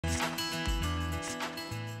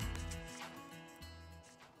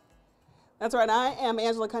That's right. I am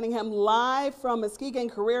Angela Cunningham, live from Muskegon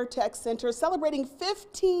Career Tech Center, celebrating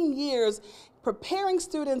 15 years preparing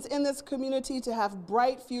students in this community to have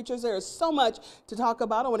bright futures. There is so much to talk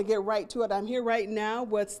about. I want to get right to it. I'm here right now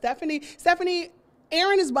with Stephanie. Stephanie,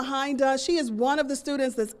 Erin is behind us. She is one of the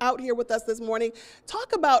students that's out here with us this morning.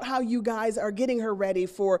 Talk about how you guys are getting her ready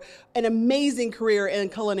for an amazing career in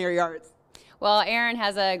culinary arts. Well, Erin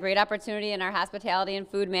has a great opportunity in our hospitality and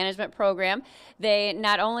food management program. They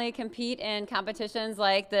not only compete in competitions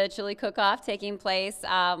like the chili cook-off taking place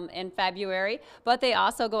in February, but they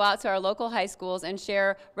also go out to our local high schools and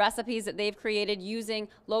share recipes that they've created using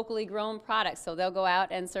locally grown products. So they'll go out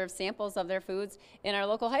and serve samples of their foods in our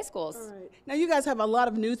local high schools. All right. Now you guys have a lot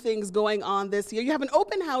of new things going on this year. You have an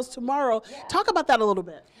open house tomorrow. Yeah. Talk about that a little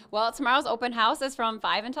bit. Well, tomorrow's open house is from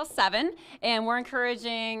 5 until 7, and we're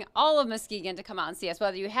encouraging all of Muskegon to come out and see us,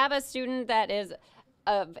 whether you have a student that is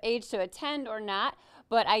of age to attend or not.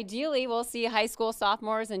 But ideally, we'll see high school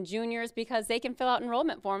sophomores and juniors because they can fill out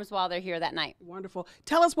enrollment forms while they're here that night. Wonderful.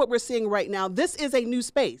 Tell us what we're seeing right now. This is a new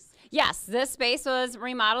space. Yes, this space was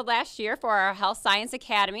remodeled last year for our Health Science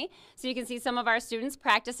Academy. So you can see some of our students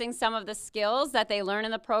practicing some of the skills that they learn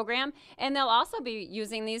in the program. And they'll also be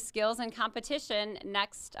using these skills in competition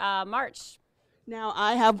next March. Now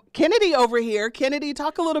I have Kennedy over here. Kennedy,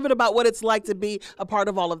 talk a little bit about what it's like to be a part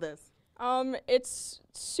of all of this. It's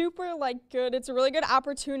super good. It's a really good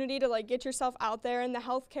opportunity to get yourself out there in the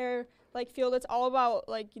healthcare field. It's all about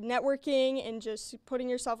networking and just putting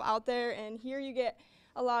yourself out there. And here you get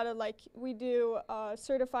a lot of we do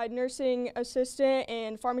certified nursing assistant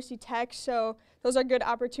and pharmacy tech. So those are good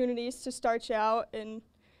opportunities to start you out. And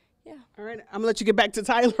yeah. All right, I'm gonna let you get back to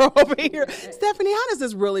Tyler over here. Stephanie, how does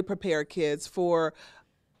this really prepare kids for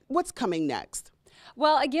what's coming next?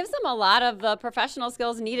 Well, it gives them a lot of the professional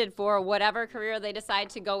skills needed for whatever career they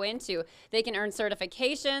decide to go into. They can earn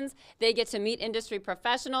certifications, they get to meet industry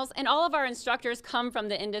professionals, and all of our instructors come from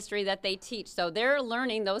the industry that they teach. So they're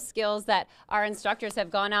learning those skills that our instructors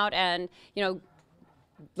have gone out and,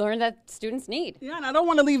 learn that students need. Yeah, and I don't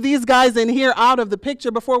want to leave these guys in here out of the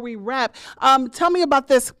picture before we wrap. Tell me about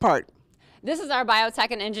this part. This is our biotech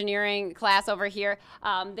and engineering class over here.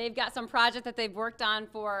 They've got some project that they've worked on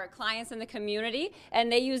for clients in the community,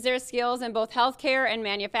 and they use their skills in both healthcare and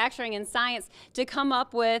manufacturing and science to come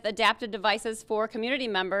up with adaptive devices for community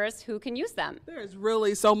members who can use them. There's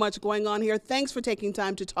really so much going on here. Thanks for taking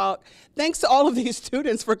time to talk. Thanks to all of these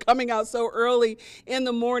students for coming out so early in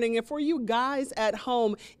the morning. And for you guys at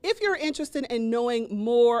home, if you're interested in knowing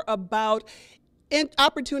more about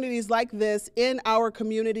opportunities like this in our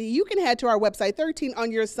community, you can head to our website,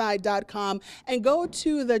 13onyourside.com, and go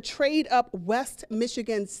to the Trade Up West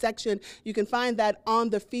Michigan section. You can find that on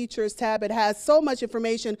the features tab. It has so much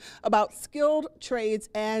information about skilled trades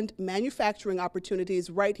and manufacturing opportunities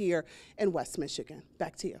right here in West Michigan.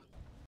 Back to you.